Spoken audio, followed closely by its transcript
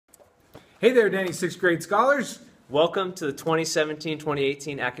Hey there, Denny, 6th grade scholars. Welcome to the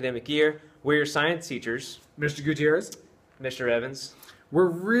 2017-2018 academic year. We're your science teachers, Mr. Gutierrez. Mr. Evans. We're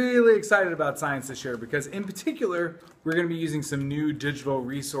really excited about science this year because in particular, we're going to be using some new digital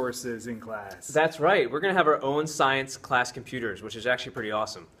resources in class. That's right. We're going to have our own science class computers, which is actually pretty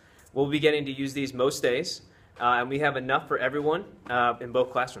awesome. We'll be getting to use these most days, and we have enough for everyone in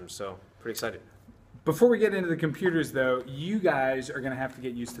both classrooms, so pretty excited. Before we get into the computers, though, you guys are going to have to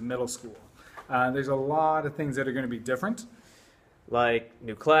get used to middle school. There's a lot of things that are going to be different. Like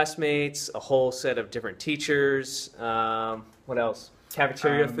new classmates, a whole set of different teachers, what else?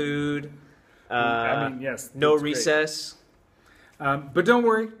 Cafeteria food, yes, no recess. But don't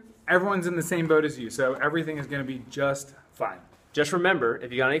worry, everyone's in the same boat as you, so everything is going to be just fine. Just remember, if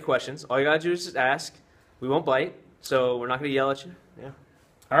you got any questions, all you got to do is just ask. We won't bite, so we're not going to yell at you. Yeah.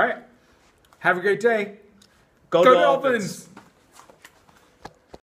 All right. Have a great day. Go Dolphins!